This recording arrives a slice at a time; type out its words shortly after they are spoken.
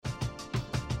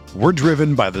We're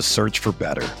driven by the search for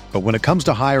better. But when it comes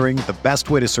to hiring, the best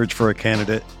way to search for a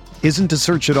candidate isn't to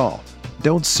search at all.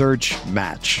 Don't search,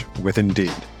 match with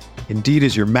Indeed. Indeed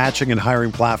is your matching and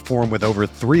hiring platform with over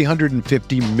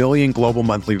 350 million global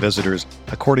monthly visitors,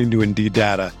 according to Indeed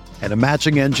data, and a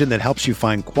matching engine that helps you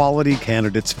find quality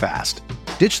candidates fast.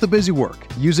 Ditch the busy work.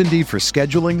 Use Indeed for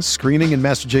scheduling, screening, and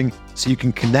messaging so you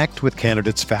can connect with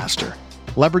candidates faster.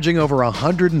 Leveraging over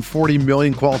 140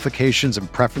 million qualifications and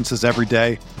preferences every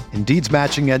day, Indeed's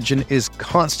matching engine is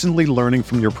constantly learning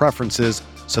from your preferences,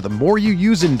 so the more you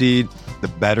use Indeed, the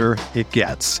better it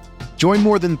gets. Join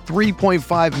more than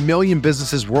 3.5 million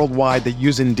businesses worldwide that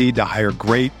use Indeed to hire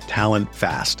great talent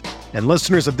fast. And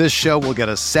listeners of this show will get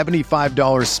a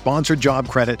 $75 sponsored job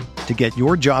credit to get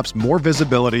your jobs more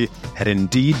visibility at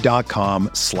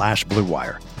Indeed.com/Blue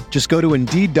Wire. Just go to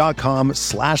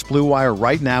Indeed.com/Blue Wire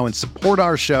right now and support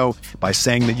our show by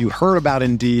saying that you heard about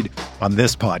Indeed on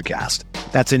this podcast.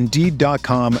 That's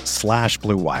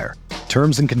Indeed.com/Blue Wire.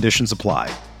 Terms and conditions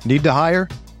apply. Need to hire?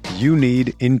 You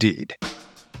need Indeed.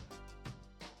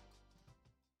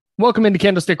 Welcome into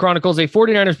Candlestick Chronicles, a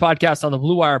 49ers podcast on the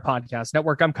Blue Wire Podcast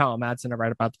Network. I'm Kyle Madsen. I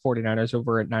write about the 49ers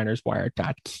over at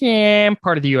NinersWire.com,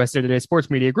 part of the USA Today Sports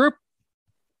Media Group.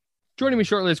 Joining me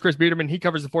shortly is Chris Biederman. He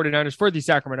covers the 49ers for the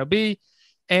Sacramento Bee.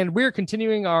 And we're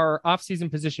continuing our offseason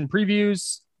position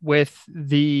previews with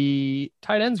the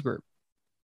tight ends group.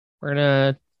 We're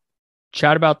going to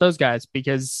chat about those guys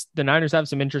because the Niners have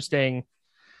some interesting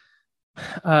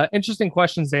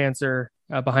questions to answer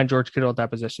behind George Kittle at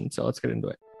that position. So let's get into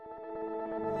it.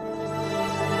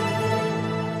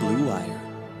 Blue Wire.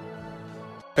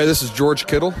 Hey, this is George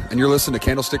Kittle, and you're listening to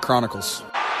Candlestick Chronicles.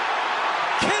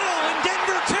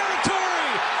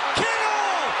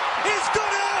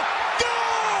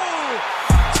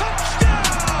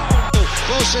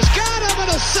 Has got him, and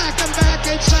he'll sack him back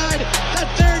inside the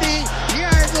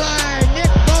 30-yard line.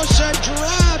 Nick Bosa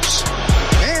drops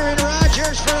Aaron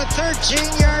Rodgers for a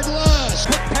 13-yard loss.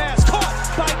 Quick pass caught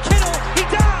by Kittle. He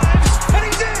dives, and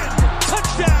he's in.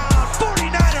 Touchdown,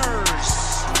 49ers.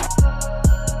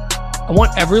 I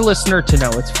want every listener to know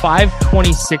it's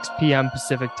 5:26 p.m.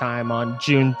 Pacific time on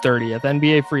June 30th.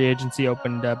 NBA free agency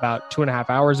opened about 2.5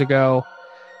 hours ago,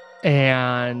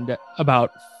 and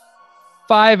about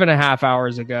 5.5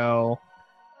 hours ago,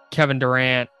 Kevin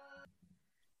Durant,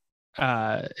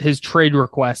 his trade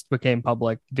request became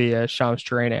public via Shams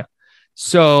Charania.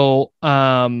 So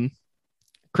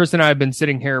Chris and I have been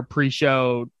sitting here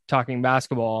pre-show talking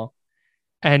basketball,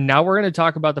 and now we're going to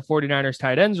talk about the 49ers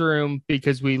tight ends room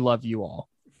because we love you all.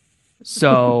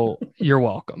 So you're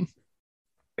welcome.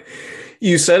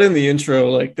 You said in the intro,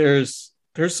 like there's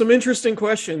some interesting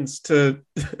questions to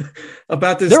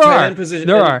about this tight end position.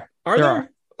 There are.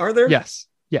 Are there? Yes.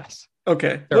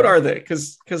 Okay. What are they?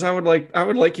 Because I would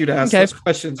like you to ask those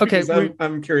questions. Okay.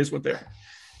 I'm curious what they're.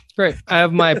 Great. I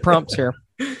have my prompts here.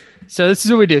 So this is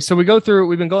what we do. So we've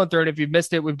been going through it. If you've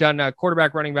missed it, we've done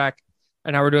quarterback, running back,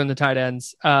 and now we're doing the tight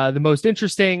ends. The most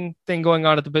interesting thing going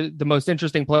on at the most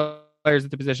interesting players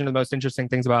at the position, the most interesting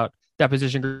things about that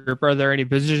position group. Are there any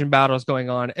position battles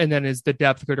going on? And then is the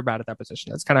depth good or bad at that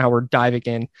position? That's kind of how we're diving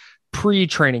in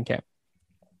pre-training camp.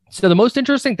 So the most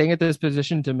interesting thing at this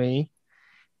position to me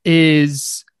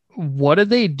is what do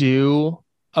they do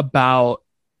about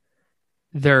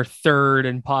their third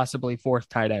and possibly fourth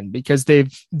tight end? Because the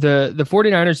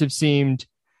 49ers have seemed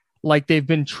like they've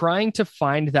been trying to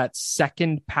find that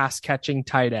second pass catching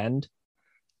tight end.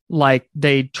 Like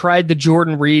they tried the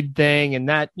Jordan Reed thing and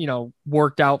that,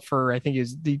 worked out for, I think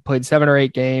he played 7 or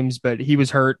 8 games, but he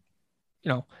was hurt.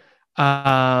 They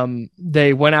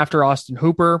went after Austin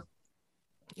Hooper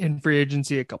in free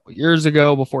agency a couple years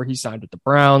ago before he signed with the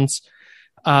Browns.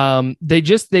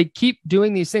 They keep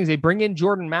doing these things. They bring in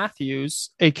Jordan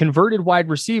Matthews, a converted wide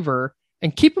receiver,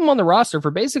 and keep him on the roster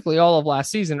for basically all of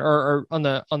last season or on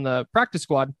the practice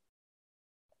squad,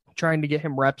 trying to get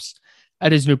him reps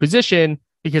at his new position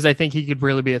because I think he could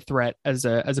really be a threat as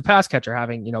a pass catcher,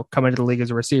 having, come into the league as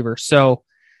a receiver. So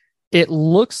it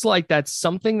looks like that's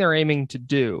something they're aiming to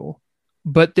do,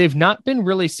 but they've not been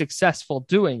really successful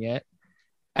doing it.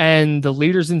 And the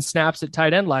leaders in snaps at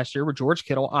tight end last year were George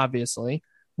Kittle, obviously.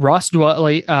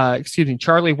 Charlie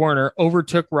Warner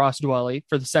overtook Ross Dwelley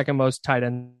for the second most tight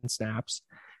end snaps.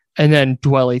 And then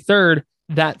Dwelley third.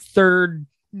 That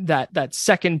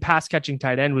second pass catching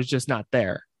tight end was just not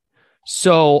there.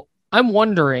 So I'm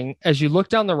wondering, as you look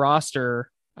down the roster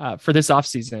for this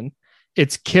offseason,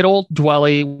 it's Kittle,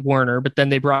 Dwelley, Warner, but then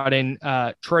they brought in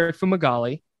Troy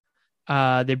Fumagalli.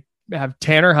 They have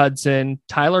Tanner Hudson,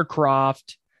 Tyler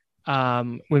Kroft.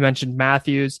 We mentioned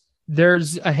Matthews.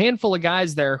 There's a handful of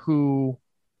guys there who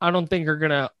I don't think are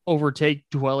going to overtake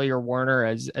Dwelley or Warner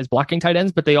as blocking tight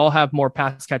ends, but they all have more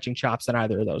pass catching chops than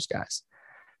either of those guys.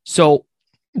 So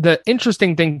the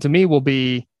interesting thing to me will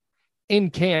be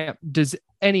in camp, does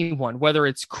anyone, whether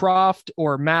it's Croft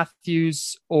or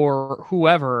Matthews or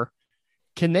whoever,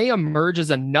 can they emerge as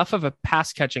enough of a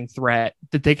pass catching threat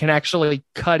that they can actually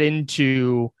cut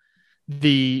into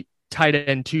the tight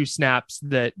end 2 snaps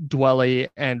that Dwelley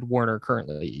and Warner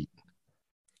currently eat?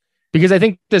 Because I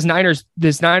think this Niners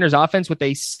offense with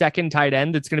a second tight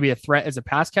end that's going to be a threat as a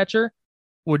pass catcher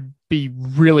would be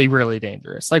really, really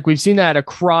dangerous. Like we've seen that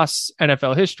across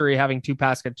NFL history, having 2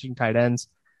 pass catching tight ends,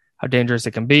 how dangerous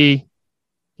it can be.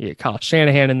 You get Kyle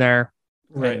Shanahan in there.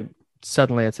 Right.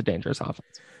 Suddenly it's a dangerous offense.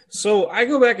 So I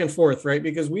go back and forth, right?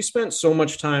 Because we spent so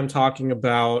much time talking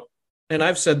about, and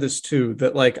I've said this too,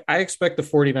 that like I expect the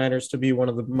 49ers to be one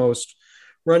of the most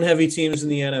run heavy teams in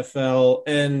the NFL.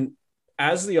 And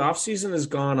as the offseason has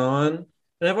gone on,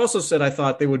 and I've also said I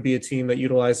thought they would be a team that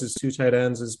utilizes 2 tight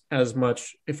ends as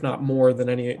much, if not more, than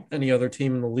any other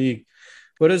team in the league.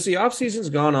 But as the offseason's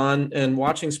gone on and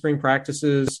watching spring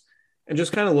practices and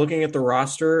just kind of looking at the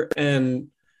roster, and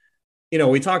you know,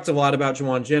 we talked a lot about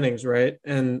Jauan Jennings, right?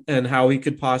 And how he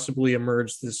could possibly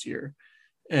emerge this year.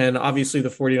 And obviously the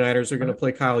 49ers are going to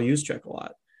play Kyle Juszczyk a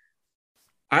lot.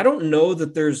 I don't know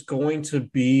that there's going to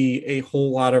be a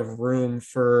whole lot of room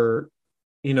for,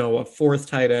 you know, a 4th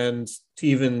tight end to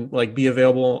even like be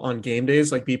available on game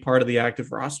days, like be part of the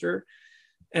active roster.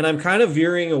 And I'm kind of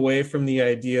veering away from the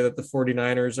idea that the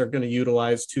 49ers are going to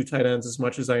utilize 2 tight ends as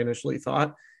much as I initially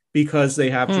thought, because they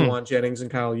have Jauan Jennings and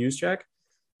Kyle Juszczyk.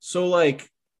 So like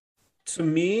to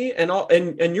me,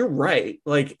 and you're right,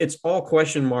 like it's all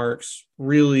question marks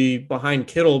really behind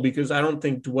Kittle, because I don't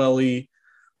think Dwelley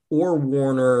or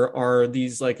Warner are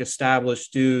these like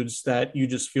established dudes that you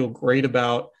just feel great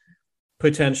about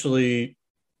potentially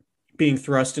being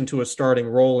thrust into a starting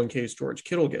role in case George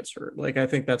Kittle gets hurt. Like I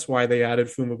think that's why they added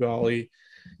Fumagalli.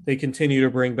 They continue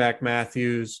to bring back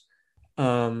Matthews,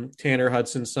 Tanner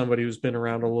Hudson, somebody who's been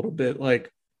around a little bit.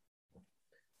 Like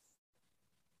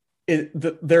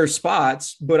there are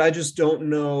spots, but I just don't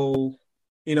know.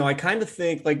 You know, I kind of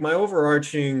think like my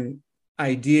overarching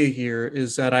idea here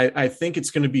is that I think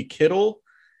it's going to be Kittle,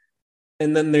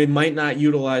 and then they might not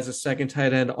utilize a second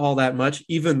tight end all that much,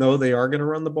 even though they are going to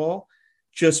run the ball,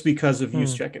 just because of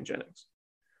Juszczyk and Jennings.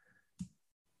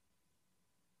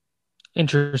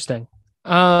 Interesting.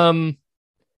 I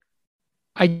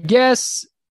guess.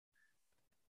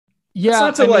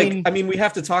 Yeah, I mean, we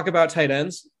have to talk about tight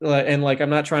ends, and like, I'm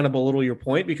not trying to belittle your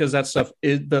point, because that stuff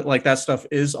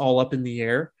is all up in the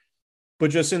air,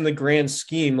 but just in the grand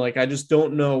scheme, like, I just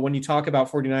don't know when you talk about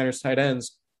 49ers tight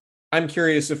ends, I'm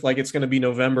curious if like, it's going to be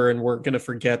November and we're going to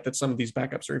forget that some of these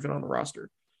backups are even on the roster.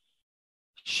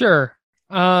 Sure.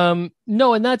 No.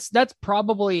 And that's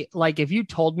probably like, if you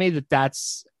told me that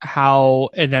that's how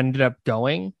it ended up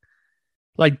going,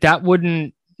 like that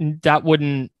wouldn't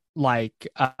like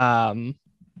that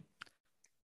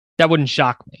wouldn't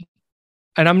shock me.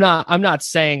 And I'm not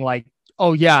saying like,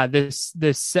 oh yeah, this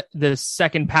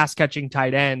second pass catching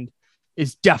tight end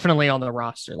is definitely on the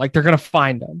roster, like they're gonna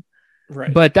find him,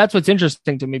 right? But that's what's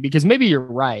interesting to me, because maybe you're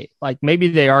right, like maybe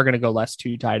they are going to go less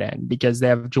 2 tight end because they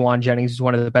have Jauan Jennings, who's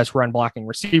one of the best run blocking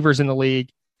receivers in the league,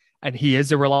 and he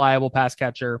is a reliable pass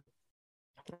catcher.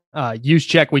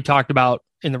 Juszczyk, we talked about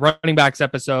in the running backs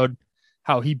episode,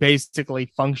 how he basically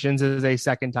functions as a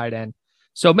second tight end.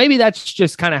 So maybe that's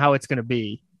just kind of how it's going to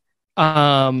be.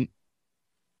 When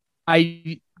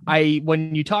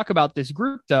you talk about this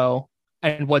group though,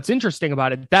 and what's interesting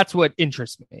about it, that's what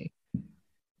interests me.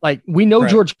 Like we know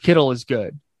George Kittle is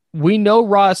good. We know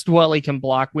Ross Dwelley can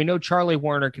block. We know Charlie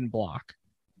Warner can block.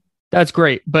 That's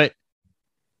great. But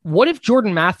what if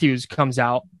Jordan Matthews comes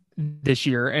out this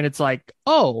year and it's like,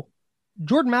 oh,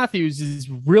 Jordan Matthews is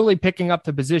really picking up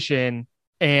the position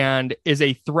and is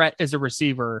a threat as a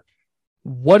receiver?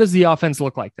 What does the offense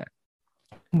look like then?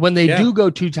 When they do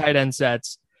go 2 tight end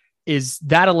sets, is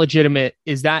that a legitimate,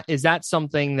 is that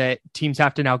something that teams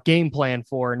have to now game plan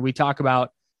for? And we talk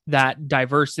about that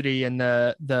diversity and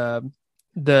the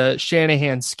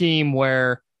Shanahan scheme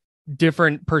where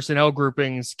different personnel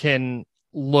groupings can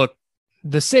look,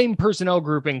 the same personnel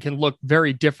grouping can look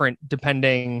very different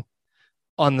depending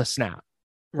on the snap.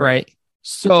 Right.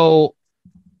 So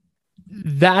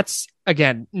that's,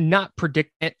 again, not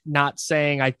predicting it, not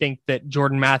saying I think that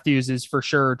Jordan Matthews is for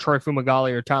sure, Troy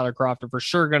Fumagalli or Tyler Kroft are for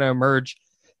sure going to emerge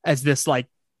as this like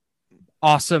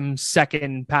awesome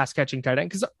second pass catching tight end.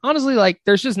 Because honestly, like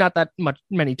there's just not that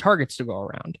many targets to go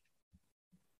around.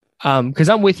 Because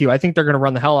I'm with you. I think they're going to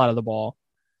run the hell out of the ball.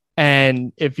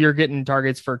 And if you're getting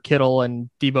targets for Kittle and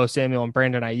Deebo Samuel and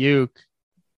Brandon Ayuk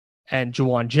and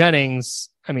Juwan Jennings,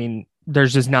 I mean,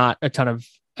 there's just not a ton of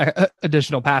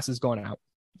additional passes going out.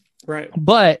 Right.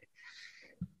 But,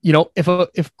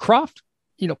 if Croft,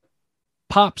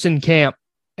 pops in camp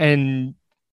and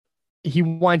he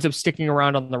winds up sticking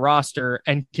around on the roster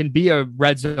and can be a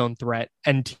red zone threat,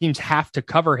 and teams have to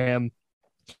cover him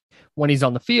when he's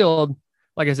on the field,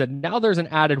 like I said, now there's an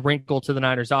added wrinkle to the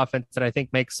Niners offense that I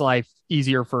think makes life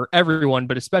easier for everyone,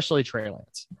 but especially Trey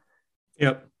Lance.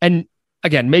 Yep. And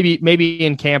again, maybe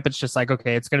in camp, it's just like,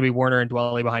 okay, it's going to be Warner and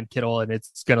Dwelly behind Kittle, and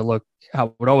it's going to look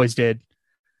how it always did.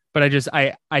 But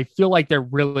I feel like they're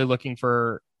really looking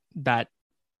for that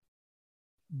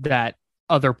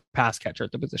other pass catcher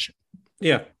at the position.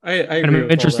 Yeah, I agree. And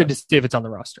I'm interested to see if it's on the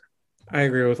roster. I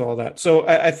agree with all that. So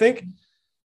I think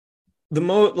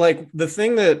the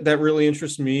thing that really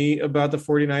interests me about the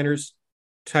 49ers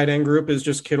tight end group is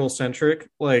just Kittle centric.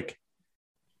 Like,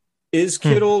 is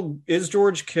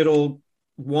George Kittle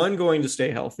going to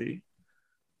stay healthy?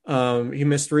 He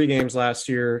missed 3 games last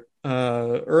year,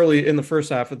 early in the first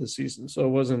half of the season. So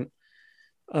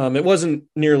it wasn't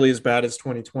nearly as bad as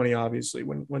 2020, obviously,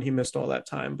 when he missed all that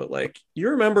time. But like, you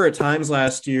remember at times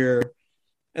last year,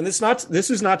 and this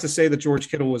is not to say that George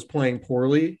Kittle was playing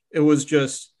poorly. It was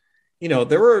just,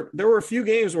 there were a few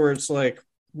games where it's like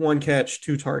 1 catch,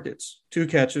 2 targets, 2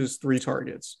 catches, 3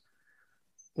 targets,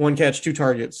 1 catch, 2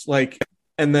 targets,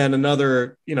 and then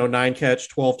another, 9 catch,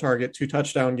 12 target, 2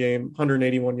 touchdown game,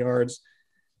 181 yards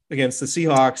against the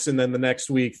Seahawks. And then the next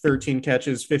week, 13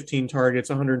 catches, 15 targets,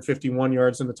 151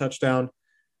 yards and a touchdown.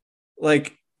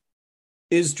 Like,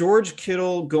 is George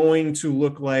Kittle going to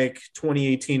look like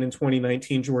 2018 and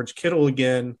 2019 George Kittle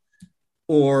again?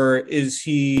 Or is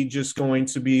he just going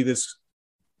to be this,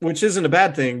 which isn't a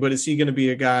bad thing, but is he going to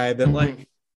be a guy that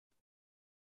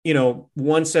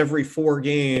once every 4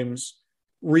 games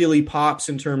really pops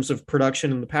in terms of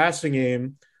production in the passing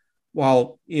game,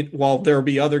 while there'll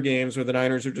be other games where the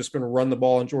Niners are just going to run the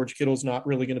ball and George Kittle's not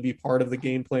really going to be part of the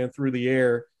game plan through the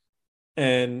air,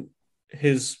 and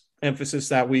his emphasis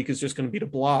that week is just going to be to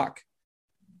block.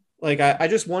 Like, I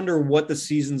just wonder what the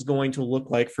season's going to look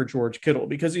like for George Kittle,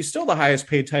 because he's still the highest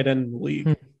paid tight end in the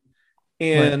league.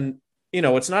 And,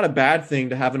 it's not a bad thing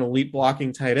to have an elite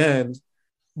blocking tight end,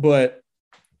 but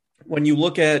when you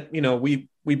look at,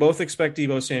 we both expect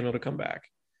Deebo Samuel to come back.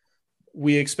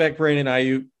 We expect Brandon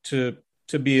Ayuk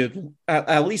to be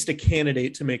at least a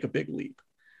candidate to make a big leap.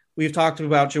 We've talked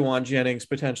about Juwan Jennings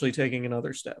potentially taking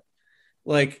another step.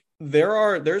 Like,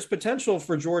 there's potential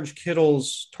for George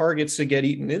Kittle's targets to get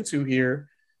eaten into here.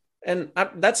 And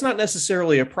that's not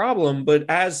necessarily a problem, but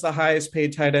as the highest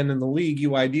paid tight end in the league,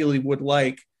 you ideally would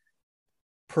like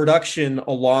production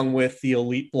along with the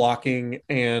elite blocking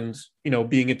and,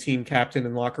 being a team captain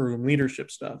and locker room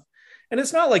leadership stuff. And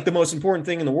it's not like the most important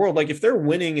thing in the world. Like, if they're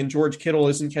winning and George Kittle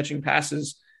isn't catching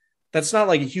passes, that's not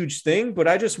like a huge thing. But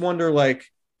I just wonder, like,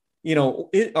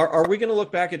 are we going to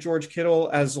look back at George Kittle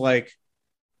as like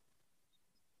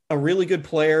a really good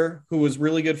player who was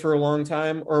really good for a long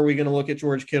time? Or are we going to look at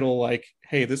George Kittle like,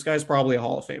 hey, this guy's probably a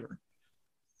Hall of Famer?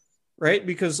 Right?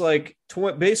 Because like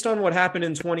based on what happened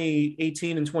in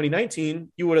 2018 and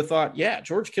 2019, you would have thought, yeah,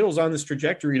 George Kittle's on this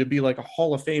trajectory to be like a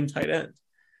Hall of Fame tight end.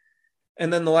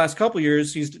 And then the last couple of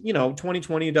years, he's,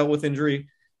 2020 dealt with injury.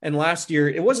 And last year,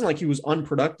 it wasn't like he was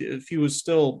unproductive. He was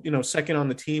still, second on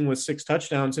the team with 6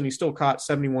 touchdowns, and he still caught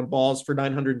 71 balls for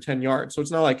 910 yards. So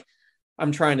it's not like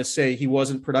I'm trying to say he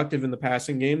wasn't productive in the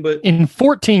passing game, but in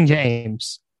 14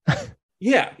 games.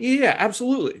 yeah,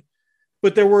 absolutely.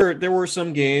 But there were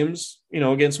some games,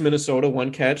 against Minnesota,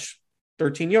 1 catch,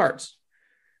 13 yards.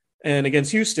 And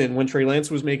against Houston, when Trey Lance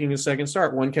was making his second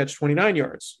start, 1 catch, 29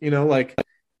 yards.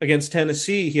 Against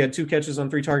Tennessee, he had 2 catches on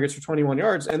 3 targets for 21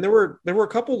 yards. And there were a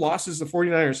couple losses the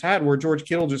 49ers had where George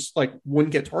Kittle just like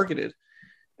wouldn't get targeted.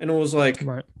 And it was like,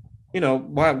 right.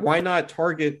 Why not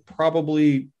target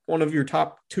probably one of your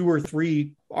top 2 or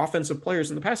 3 offensive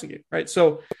players in the passing game, right?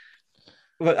 So,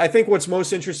 but I think what's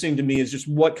most interesting to me is just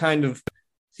what kind of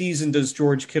season does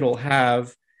George Kittle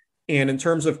have? And in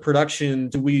terms of production,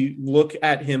 do we look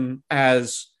at him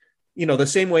as, the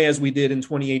same way as we did in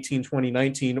 2018,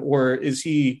 2019, or is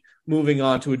he moving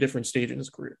on to a different stage in his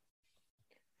career?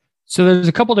 So there's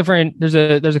a couple of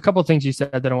things you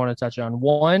said that I want to touch on.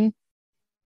 One,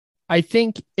 I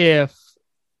think if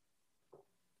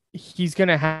he's going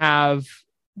to have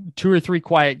 2 or 3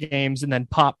 quiet games and then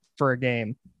pop for a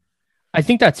game, I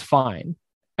think that's fine.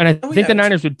 And I think the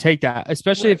Niners would take that,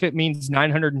 especially if it means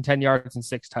 910 yards and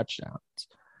 6 touchdowns,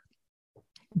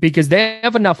 because they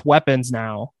have enough weapons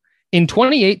now. In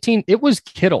 2018, it was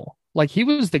Kittle. Like, he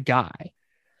was the guy.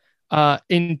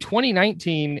 In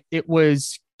 2019, it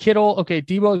was Kittle. Okay,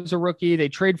 Debo's a rookie. They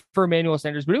trade for Emmanuel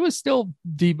Sanders, but it was still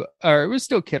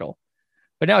Kittle.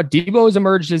 But now Debo has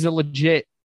emerged as a legit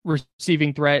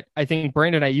receiving threat. I think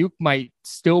Brandon Ayuk might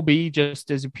still be,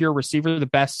 just as a pure receiver, the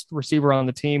best receiver on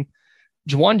the team.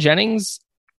 Juwan Jennings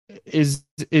is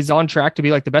on track to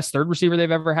be like the best third receiver they've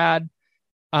ever had.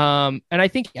 And I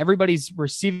think everybody's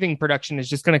receiving production is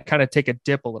just going to kind of take a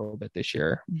dip a little bit this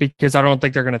year, because I don't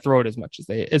think they're going to throw it as much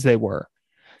as they were.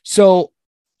 So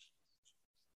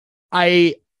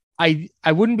I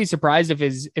wouldn't be surprised if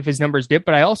his numbers dip,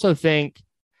 but I also think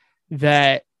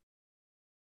that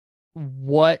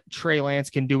what Trey Lance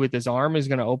can do with his arm is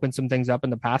going to open some things up in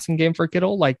the passing game for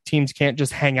Kittle. Like, teams can't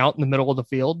just hang out in the middle of the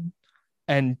field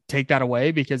and take that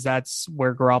away, because that's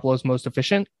where Garoppolo is most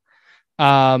efficient.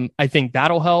 I think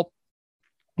that'll help.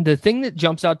 The thing that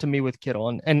jumps out to me with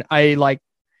Kittle, and I like,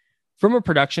 from a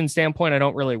production standpoint, I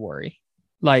don't really worry.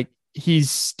 Like,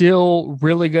 he's still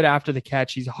really good after the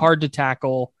catch. He's hard to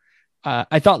tackle.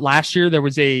 I thought last year there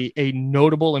was a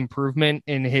notable improvement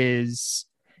in his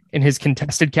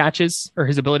contested catches, or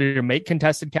his ability to make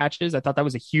contested catches. I thought that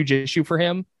was a huge issue for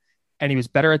him, and he was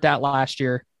better at that last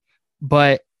year.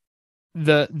 But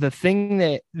the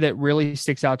thing that really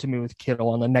sticks out to me with Kittle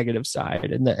on the negative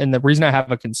side, and the reason I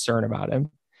have a concern about him,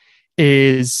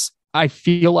 is I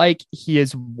feel like he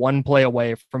is one play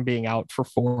away from being out for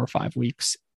 4 or 5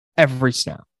 weeks every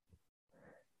snap.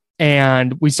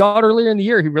 And we saw it earlier in the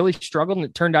year. He really struggled, and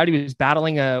it turned out he was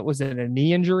battling a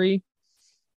knee injury?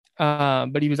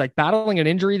 But he was like battling an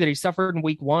injury that he suffered in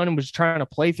week 1 and was trying to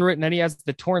play through it. And then he has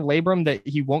the torn labrum that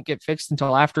he won't get fixed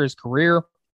until after his career.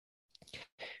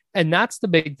 And that's the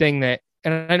big thing that,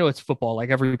 and I know it's football, like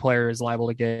every player is liable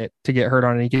to get hurt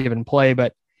on any given play,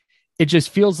 but it just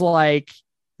feels like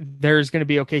there's going to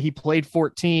be, okay, he played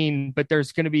 14, but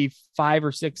there's going to be 5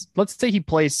 or 6. Let's say he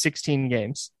plays 16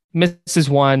 games, misses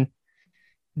 1.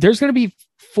 There's going to be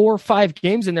 4 or 5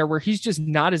 games in there where he's just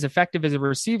not as effective as a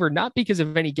receiver, not because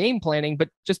of any game planning, but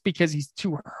just because he's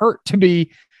too hurt to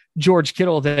be George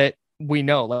Kittle that we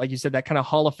know. Like you said, that kind of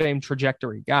Hall of Fame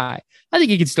trajectory guy. I think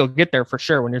he could still get there for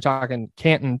sure when you're talking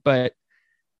Canton, but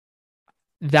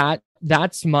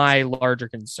that's my larger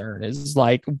concern, is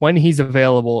like, when he's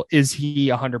available, is he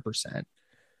 100%?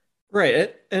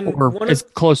 Right. And or as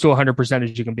close to 100%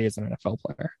 as you can be as an NFL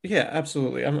player. Yeah,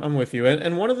 absolutely. I'm with you.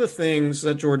 And one of the things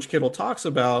that George Kittle talks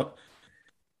about,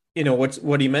 you know,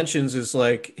 what he mentions is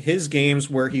like his games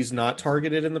where he's not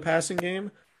targeted in the passing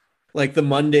game, like the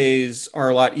Mondays are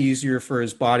a lot easier for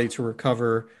his body to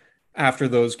recover after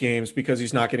those games because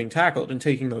he's not getting tackled and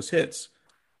taking those hits,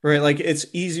 right? Like, it's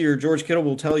easier. George Kittle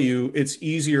will tell you it's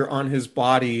easier on his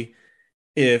body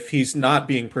if he's not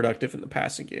being productive in the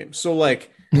passing game. So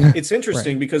like, it's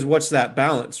interesting, right? Because what's that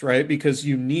balance, right? Because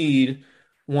you need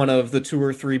one of the 2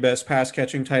 or 3 best pass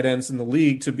catching tight ends in the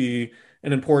league to be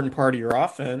an important part of your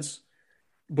offense.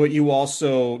 But you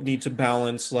also need to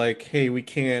balance, like, hey,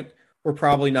 we're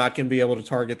probably not going to be able to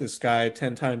target this guy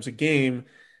 10 times a game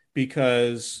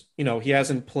because, you know, he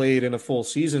hasn't played in a full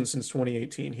season since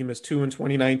 2018. He missed 2 in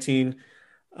 2019.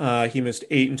 He missed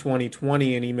 8 in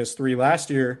 2020, and he missed 3 last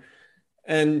year.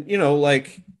 And, you know,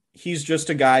 like, he's just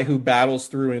a guy who battles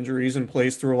through injuries and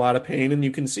plays through a lot of pain, and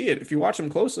you can see it if you watch him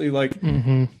closely. Like,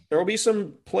 there will be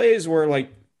some plays where,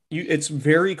 like, it's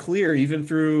very clear, even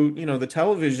through, you know, the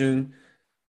television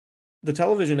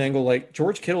angle, like,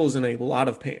 George Kittle is in a lot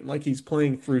of pain, like he's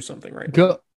playing through something right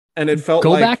now. And it felt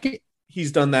like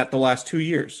he's done that the last 2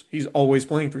 years. He's always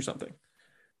playing through something.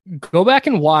 Go back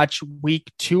and watch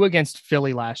week 2 against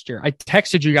Philly last year. I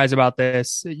texted you guys about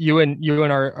this. You and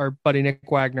our buddy Nick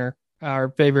Wagner, our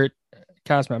favorite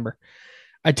cast member.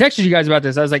 I texted you guys about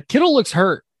this. I was like, Kittle looks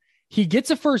hurt. He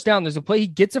gets a first down. There's a play. He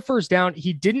gets a first down.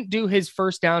 He didn't do his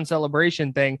first down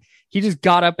celebration thing. He just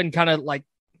got up and kind of like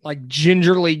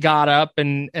gingerly got up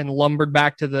and lumbered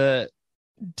back to the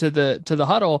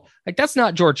huddle. Like, that's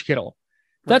not George Kittle.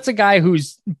 That's a guy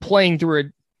who's playing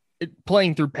through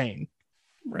pain.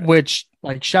 Right. Which,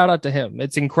 like, shout out to him.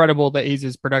 It's incredible that he's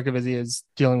as productive as he is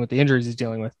dealing with the injuries he's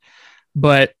dealing with.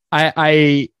 But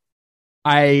I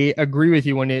agree with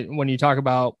you when you talk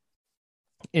about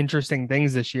interesting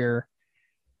things this year.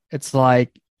 It's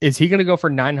like, is he going to go for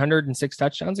 906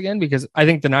 touchdowns again? Because I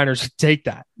think the Niners take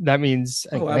that. That means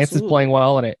Lance is playing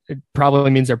well, and it probably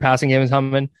means their passing game is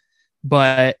humming.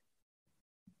 But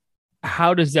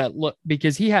how does that look?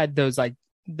 Because he had those, like,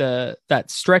 that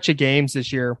stretch of games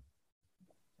this year.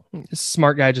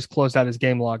 Smart guy just closed out his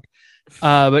game log.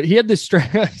 But he had this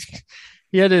stretch.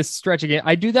 He had this stretch again.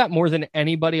 I do that more than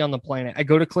anybody on the planet. I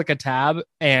go to click a tab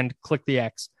and click the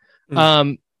X.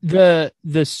 The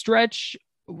stretch.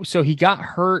 So he got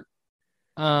hurt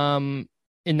in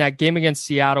that game against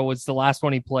Seattle was the last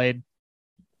one he played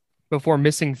before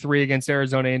missing 3 against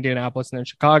Arizona, Indianapolis, and then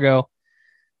Chicago.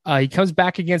 He comes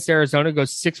back against Arizona,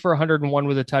 goes 6 for 101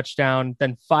 with a touchdown,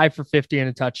 then 5 for 50 and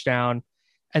a touchdown.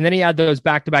 And then he had those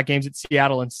back-to-back games at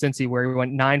Seattle and Cincy where he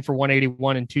went 9 for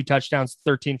 181 and 2 touchdowns,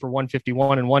 13 for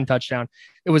 151 and 1 touchdown.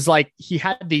 It was like he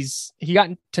got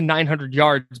to 900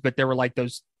 yards, but there were like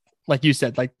those, like you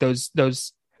said, like those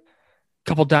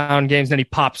couple down games, then he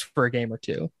pops for a game or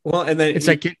two. Well, and then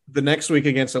the next week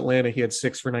against Atlanta, he had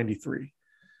 6 for 93.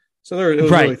 So it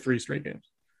was really 3 straight games.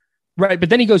 Right. But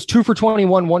then he goes 2 for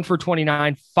 21, 1 for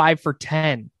 29, 5 for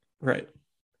 10. Right.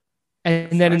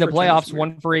 And then in the playoffs,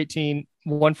 1 for 18,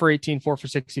 4 for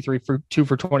 63, 2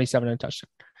 for 27 and a touchdown.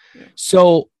 Yeah.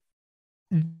 So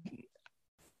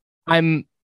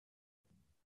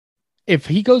if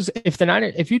you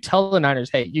tell the Niners,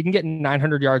 hey, you can get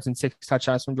 900 yards and 6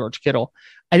 touchdowns from George Kittle,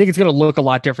 I think it's going to look a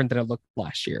lot different than it looked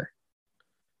last year.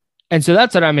 And so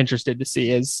that's what I'm interested to see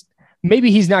is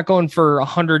maybe he's not going for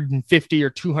 150 or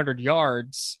 200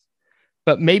 yards,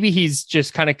 but maybe he's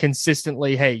just kind of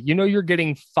consistently, hey, you're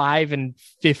getting 5 and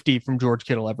 50 from George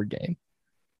Kittle every game.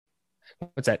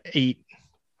 What's that?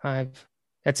 5?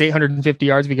 That's 850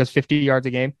 yards because 50 yards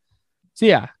a game. So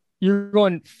yeah, you're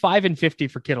going 5 and 50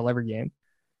 for Kittle every game.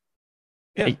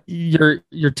 Yeah, hey,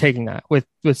 you're taking that with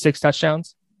 6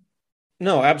 touchdowns.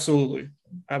 No, absolutely.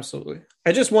 I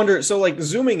just wonder. So like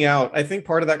zooming out, I think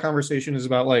part of that conversation is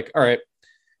about like, all right,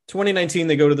 2019,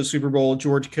 they go to the Super Bowl.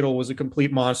 George Kittle was a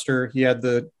complete monster. He had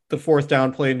the 4th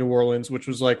down play in New Orleans, which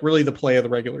was like really the play of the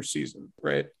regular season,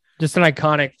 right? Just an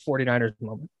iconic 49ers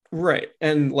moment. Right.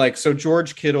 And like, so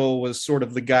George Kittle was sort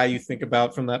of the guy you think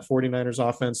about from that 49ers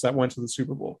offense that went to the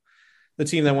Super Bowl. The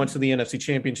team that went to the NFC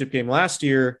Championship game last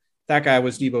year, that guy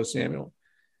was Deebo Samuel.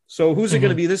 So who's it going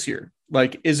to be this year?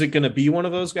 Like, is it going to be one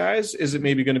of those guys? Is it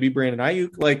maybe going to be Brandon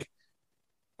Ayuk? Like,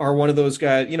 are one of those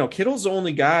guys, Kittle's the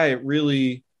only guy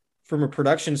really from a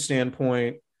production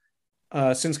standpoint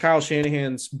since Kyle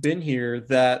Shanahan's been here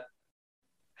that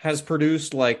has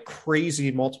produced like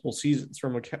crazy multiple seasons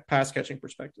from a pass catching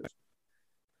perspective.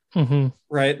 Mm-hmm.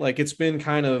 Right. Like it's been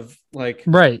kind of like,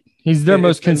 right. He's their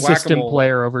most consistent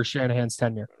player over Shanahan's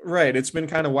tenure. Right. It's been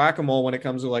kind of whack-a-mole when it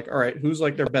comes to like, all right, who's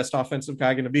like their best offensive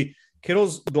guy going to be?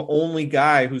 Kittle's the only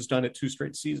guy who's done it 2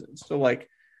 straight seasons. So like,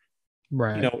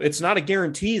 right. It's not a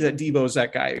guarantee that Deebo's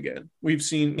that guy again. We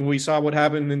saw what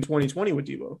happened in 2020 with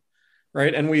Deebo.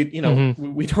 Right. And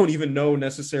we don't even know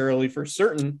necessarily for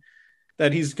certain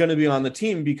that he's going to be on the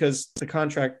team because the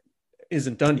contract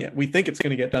isn't done yet. We think it's going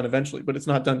to get done eventually, but it's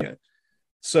not done yet.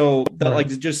 So that like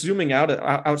just zooming out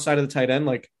outside of the tight end,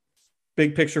 like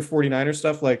big picture 49er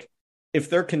stuff, like if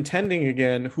they're contending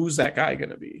again, who's that guy going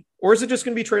to be? Or is it just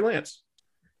going to be Trey Lance?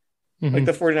 Mm-hmm. Like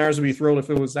the 49ers would be thrilled if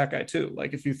it was that guy too.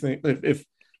 Like if you think if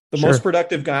the most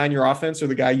productive guy in your offense or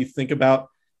the guy you think about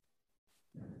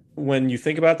when you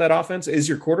think about that offense is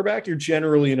your quarterback, you're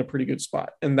generally in a pretty good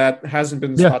spot. And that hasn't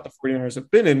been the spot the 49ers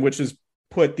have been in, which is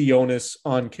put the onus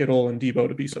on Kittle and Deebo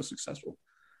to be so successful.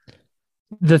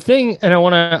 The thing, and I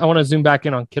want to zoom back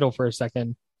in on Kittle for a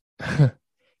second.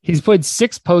 He's played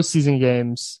 6 postseason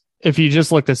games. If you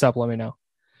just look this up, let me know.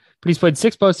 But he's played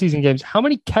 6 postseason games. How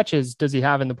many catches does he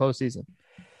have in the postseason?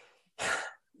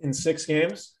 In 6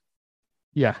 games?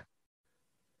 Yeah.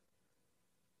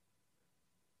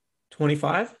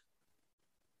 25?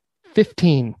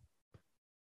 15.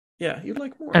 Yeah, you'd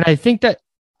like more. And I think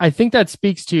that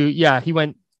speaks to, he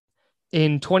went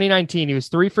in 2019, he was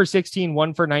 3 for 16,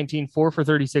 1 for 19, 4 for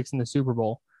 36 in the Super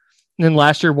Bowl. And then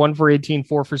last year, 1 for 18,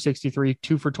 4 for 63,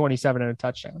 2 for 27 and a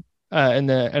touchdown in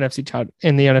the NFC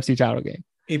title game.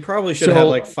 He probably should have had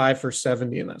like 5 for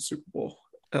 70 in that Super Bowl,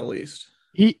 at least.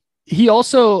 He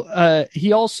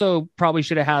also probably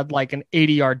should have had like an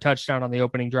 80-yard touchdown on the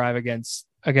opening drive against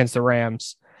the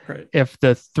Rams. Right. If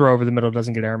the throw over the middle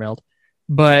doesn't get airmailed.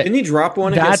 But didn't he drop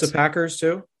one against the Packers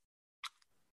too?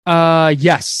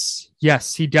 Yes,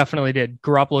 he definitely did.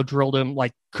 Garoppolo drilled him,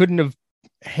 like couldn't have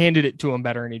handed it to him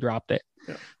better, and he dropped it.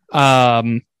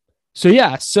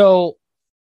 Yeah. So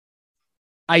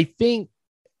I think,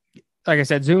 like I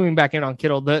said, zooming back in on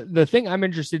Kittle, the thing I'm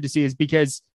interested to see is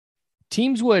because he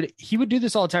would do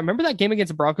this all the time. Remember that game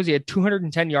against the Broncos? He had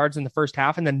 210 yards in the first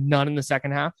half and then none in the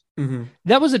second half. Mm-hmm.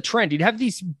 That was a trend. He'd have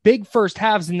these big first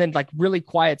halves and then like really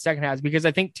quiet second halves because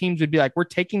I think teams would be like, we're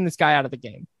taking this guy out of the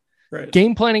game. Right.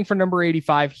 Game planning for number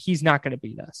 85. He's not going to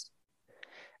beat us.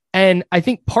 And I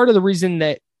think part of the reason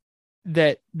that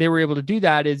they were able to do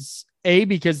that is A,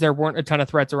 because there weren't a ton of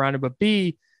threats around him, but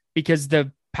B, because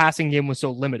the passing game was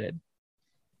so limited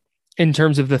in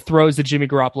terms of the throws that Jimmy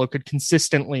Garoppolo could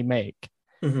consistently make.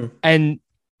 Mm-hmm. And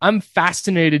I'm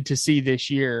fascinated to see this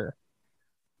year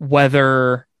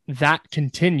whether that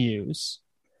continues,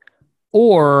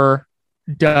 or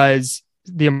does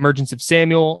the emergence of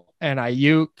Samuel and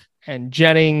Ayuk and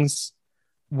Jennings,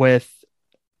 with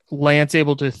Lance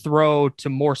able to throw to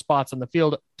more spots on the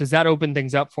field, does that open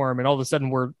things up for him? And all of a sudden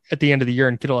we're at the end of the year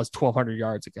and Kittle has 1,200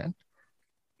 yards again.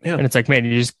 Yeah. And it's like, man,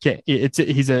 you just can't.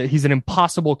 He's an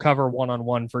impossible cover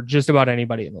one-on-one for just about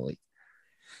anybody in the league.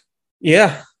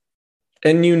 Yeah.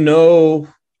 And you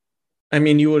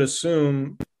would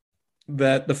assume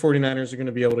that the 49ers are going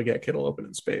to be able to get Kittle open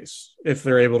in space if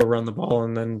they're able to run the ball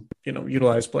and then,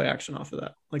 utilize play action off of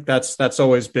that. Like that's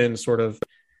always been sort of,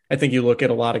 I think you look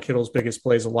at a lot of Kittle's biggest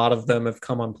plays, a lot of them have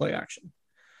come on play action.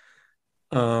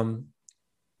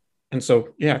 And so,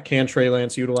 yeah, can Trey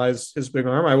Lance utilize his big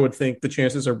arm? I would think the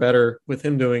chances are better with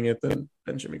him doing it than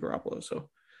Jimmy Garoppolo. So,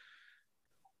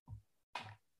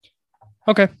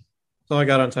 okay. That's all I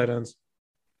got on tight ends.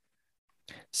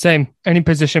 Same. Any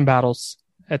position battles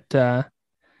at?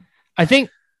 I think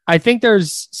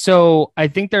there's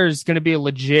going to be a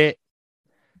legit.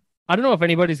 I don't know if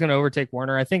anybody's going to overtake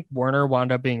Werner. I think Werner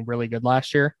wound up being really good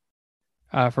last year,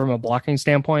 from a blocking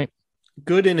standpoint.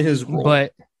 Good in his role,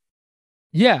 but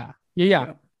yeah.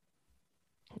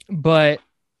 But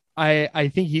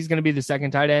I think he's going to be the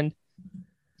second tight end.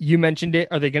 You mentioned it.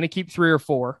 Are they going to keep 3 or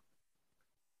 4?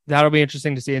 That'll be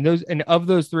interesting to see. And of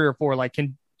those 3 or 4, like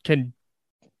can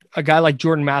a guy like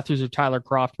Jordan Matthews or Tyler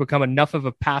Kroft become enough of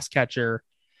a pass catcher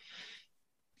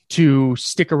to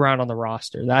stick around on the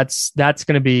roster? That's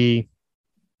going to be,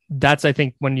 I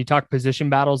think, when you talk position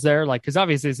battles there, like, cause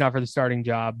obviously it's not for the starting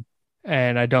job,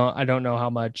 and I don't know how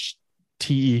much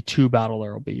TE2 battle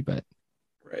there will be, but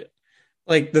right.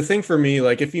 Like the thing for me,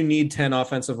 like if you need 10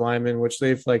 offensive linemen, which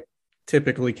they've like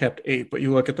typically kept 8, but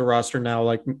you look at the roster now,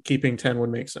 like keeping 10 would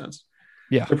make sense.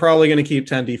 Yeah. They're probably going to keep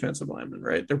 10 defensive linemen,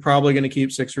 right? They're probably going to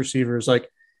keep 6 receivers. Like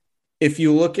if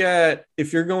you look at,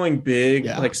 if you're going big,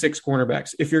 like 6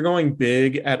 cornerbacks, if you're going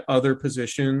big at other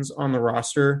positions on the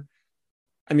roster,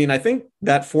 I mean, I think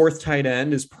that 4th tight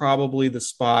end is probably the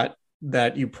spot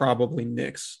that you probably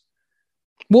nix.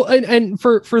 Well, and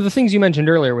for the things you mentioned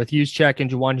earlier with Juszczyk and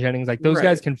Juwan Jennings, like those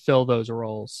guys can fill those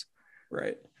roles.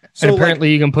 Right. So and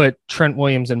apparently you can put Trent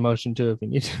Williams in motion too if you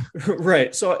need to.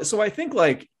 Right. So I think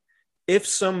like if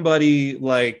somebody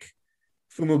like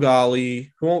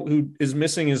Fumagalli, who is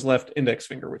missing his left index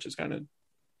finger, which is kind of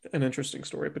an interesting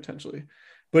story potentially.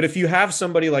 But if you have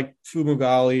somebody like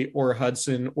Fumagalli or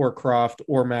Hudson or Kroft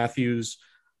or Matthews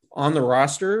on the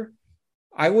roster,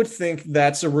 I would think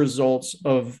that's a result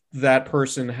of that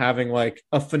person having like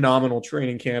a phenomenal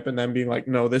training camp and then being like,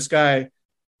 no, this guy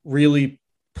really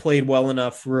played well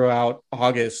enough throughout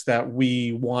August that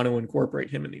we want to incorporate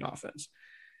him in the offense.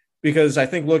 Because I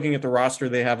think looking at the roster,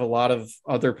 they have a lot of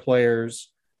other players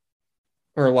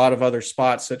or a lot of other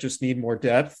spots that just need more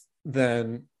depth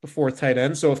than the 4th tight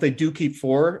end. So if they do keep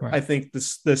 4, right, I think the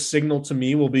signal to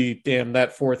me will be, damn,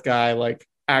 that 4th guy, like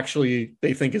actually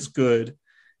they think is good.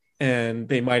 And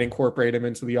they might incorporate him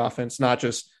into the offense, not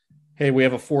just, hey, we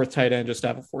have a 4th tight end, just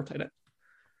have a 4th tight end.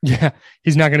 Yeah,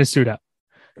 he's not going to suit up.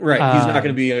 Right. He's not going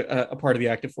to be a part of the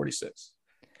active 46.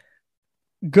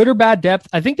 Good or bad depth?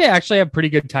 I think they actually have pretty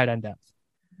good tight end depth.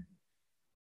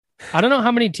 I don't know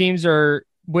how many teams are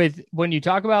with when you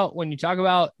talk about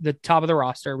the top of the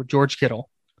roster with George Kittle.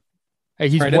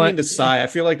 He's I didn't mean to sigh. I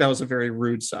feel like that was a very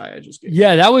rude sigh. I just gave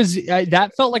yeah, that was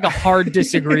that felt like a hard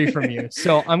disagree from you.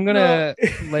 So I'm gonna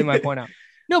lay my point out.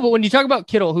 No, but when you talk about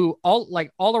Kittle, who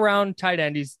all around tight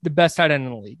end, he's the best tight end in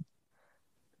the league.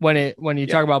 When you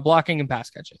talk about blocking and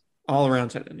pass catching, all around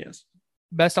tight end, yes,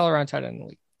 best all around tight end in the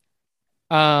league.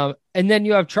 And then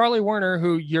you have Charlie Werner,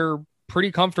 who you're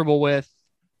pretty comfortable with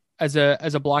as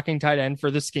a blocking tight end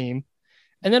for the scheme.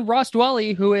 And then Ross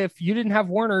Dwelley, who, if you didn't have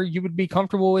Werner, you would be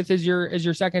comfortable with as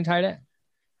your second tight end.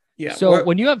 Yeah. So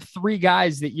when you have 3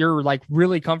 guys that you're like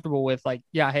really comfortable with, like,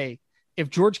 yeah, hey,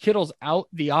 if George Kittle's out,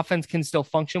 the offense can still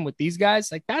function with these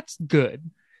guys. Like, that's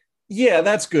good. Yeah,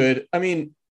 that's good. I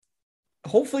mean,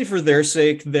 hopefully for their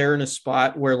sake, they're in a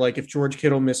spot where, like, if George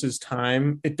Kittle misses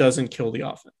time, it doesn't kill the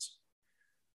offense.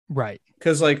 Right.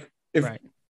 Because, like, if,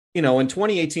 in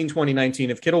 2018, 2019,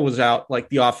 if Kittle was out, like,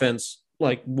 the offense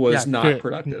was not good.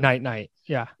 Productive. Night.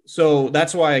 Yeah. So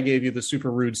that's why I gave you the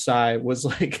super rude sigh it was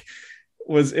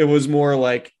more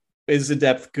like, is the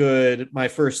depth good? My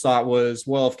first thought was,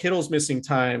 well, if Kittle's missing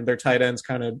time, their tight ends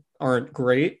kind of aren't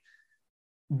great.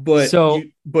 But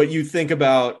you think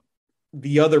about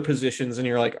the other positions and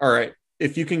you're like, all right,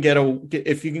 if you can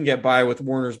get by with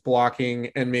Werner's blocking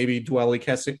and maybe Dwelley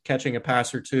catching a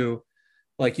pass or two,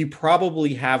 like you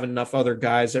probably have enough other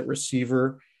guys at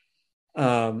receiver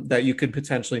that you could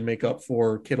potentially make up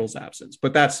for Kittle's absence.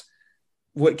 But that's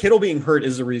what Kittle being hurt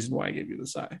is the reason why I gave you the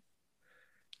sigh.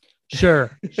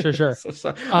 Sure.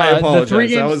 So I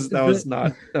apologize. That was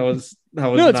not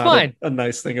no, it's fine. A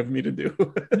nice thing of me to do.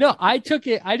 No, I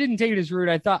didn't take it as rude.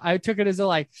 I took it as a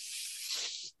like,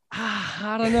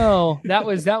 I don't know. That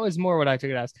was more what I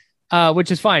took it as,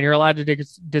 which is fine. You're allowed to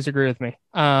disagree with me.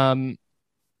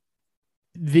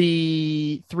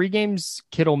 The 3 games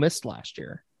Kittle missed last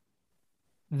year,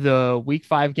 the week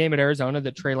 5 game at Arizona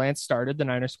that Trey Lance started, the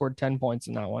Niners scored 10 points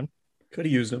in that one. Could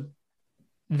have used him.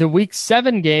 The week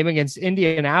 7 game against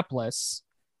Indianapolis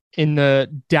in the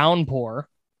downpour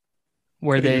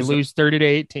where they lose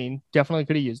 30-18, definitely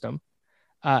could have used them.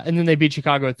 And then they beat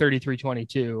Chicago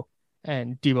 33-22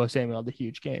 and Deebo Samuel had the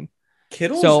huge game.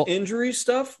 Kittle's injury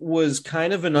stuff was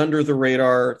kind of an under the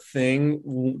radar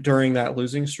thing during that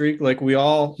losing streak. Like we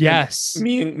all, yes,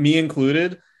 me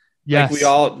included. Yes. Like we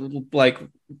all like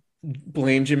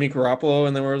blame Jimmy Garoppolo,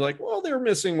 and then we're like, well, they're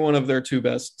missing one of their 2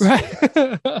 best,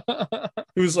 right?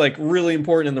 Who's like really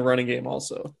important in the running game,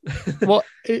 also. Well,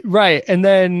 right, and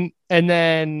then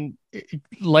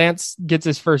Lance gets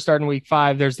his first start in week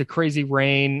 5. There's the crazy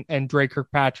rain and Dre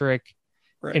Kirkpatrick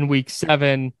in week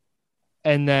 7,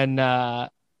 and then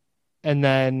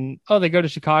they go to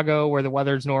Chicago where the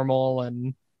weather's normal,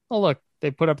 and look, they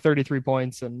put up 33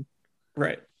 points, and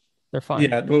they're fine.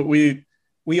 Yeah, but we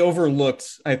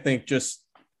overlooked, I think, just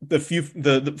the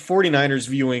 49ers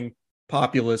viewing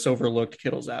populace overlooked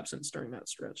Kittle's absence during that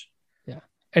stretch. Yeah.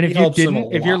 And if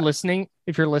you're listening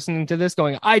to this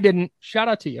going, I didn't, shout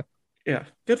out to you. Yeah.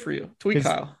 Good for you. Tweet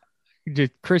Kyle.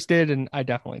 Chris did. And I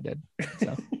definitely did.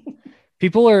 So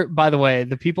people are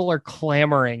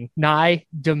clamoring,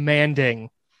 demanding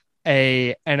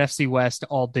a NFC West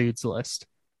all dudes list.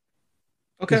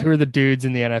 Okay. Who are the dudes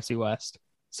in the NFC West?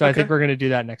 So I think we're going to do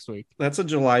that next week. That's a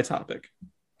July topic.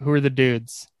 Who are the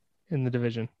dudes in the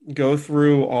division? Go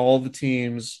through all the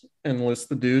teams and list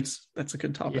the dudes. That's a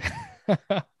good topic.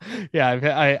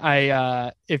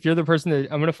 Yeah. If you're the person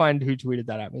that I'm going to find who tweeted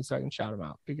that at me so I can shout him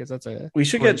out, because we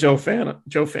should get Joe Fan on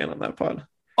that pod.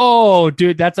 Oh,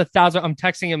 dude, that's 1,000. I'm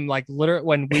texting him like literally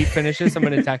when we finish this. I'm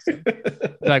going to text him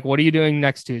like, what are you doing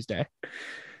next Tuesday?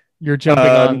 You're jumping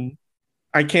on.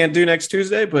 I can't do next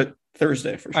Tuesday, but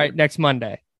Thursday for sure. All right, next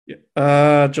Monday.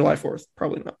 Yeah. July 4th,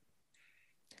 probably not.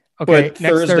 Okay, but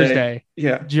next Thursday.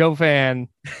 Yeah. Joe Fan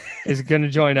is going to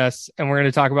join us, and we're going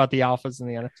to talk about the alphas in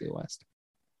the NFC West.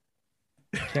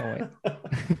 Can't wait.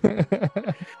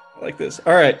 I like this.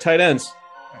 All right, tight ends.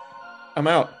 I'm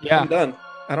out. Yeah. I'm done.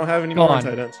 I don't have any more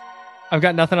tight ends. I've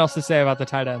got nothing else to say about the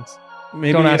tight ends.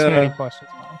 Maybe don't ask me any questions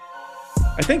about them.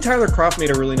 I think Tyler Kroft made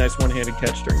a really nice one-handed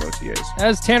catch during OTAs. That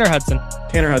was Tanner Hudson.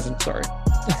 Sorry.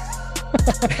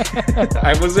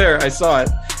 I was there. I saw it.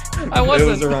 I wasn't.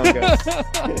 It was the wrong guy.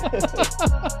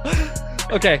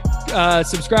 Okay.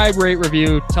 Subscribe, rate,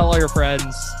 review. Tell all your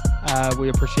friends. We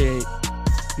appreciate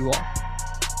you all.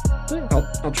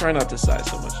 I'll try not to sigh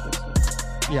so much next time.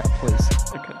 Yeah, please.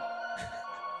 Okay.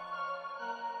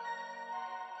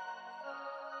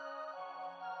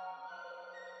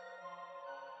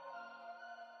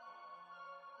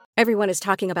 Everyone is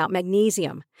talking about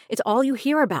magnesium. It's all you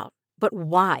hear about. But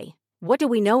why? What do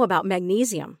we know about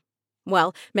magnesium?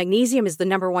 Well, magnesium is the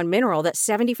 #1 mineral that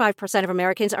 75% of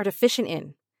Americans are deficient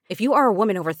in. If you are a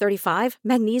woman over 35,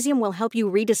 magnesium will help you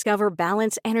rediscover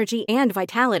balance, energy, and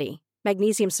vitality.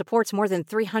 Magnesium supports more than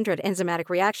 300 enzymatic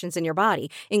reactions in your body,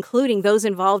 including those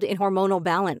involved in hormonal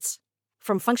balance.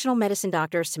 From functional medicine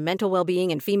doctors to mental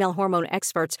well-being and female hormone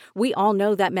experts, we all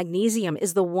know that magnesium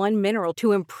is the one mineral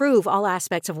to improve all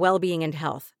aspects of well-being and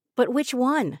health. But which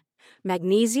one?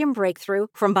 Magnesium Breakthrough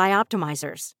from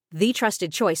Bioptimizers, the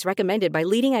trusted choice recommended by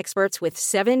leading experts with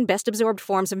 7 best-absorbed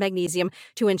forms of magnesium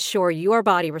to ensure your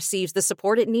body receives the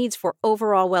support it needs for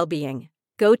overall well-being.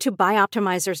 Go to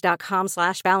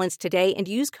bioptimizers.com/balance today and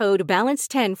use code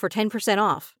BALANCE10 for 10%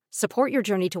 off. Support your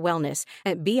journey to wellness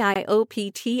at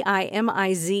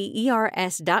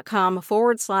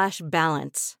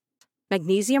bioptimizers.com/balance.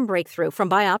 Magnesium Breakthrough from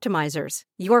Bioptimizers,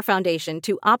 your foundation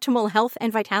to optimal health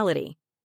and vitality.